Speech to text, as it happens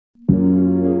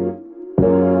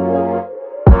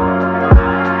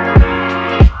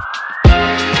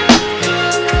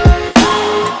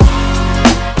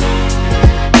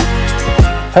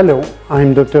Hello,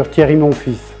 I'm Dr. Thierry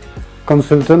Monfils,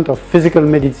 consultant of physical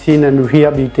medicine and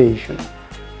rehabilitation.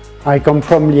 I come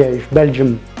from Liège,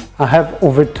 Belgium. I have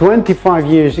over 25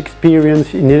 years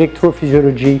experience in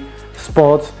electrophysiology,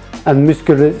 sports and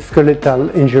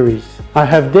musculoskeletal injuries. I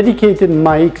have dedicated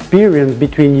my experience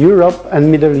between Europe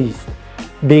and Middle East,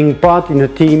 being part in a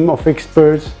team of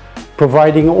experts,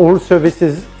 providing all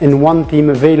services in one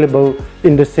team available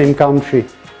in the same country.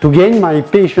 To gain my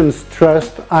patients'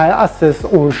 trust, I assess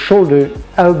all shoulder,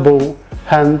 elbow,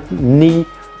 hand, knee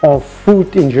or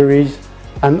foot injuries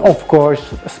and of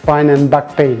course spine and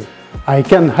back pain. I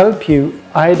can help you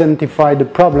identify the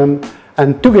problem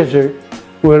and together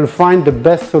we'll find the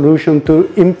best solution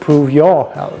to improve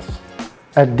your health.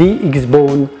 At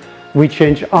DXBone, we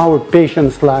change our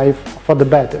patients' life for the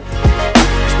better.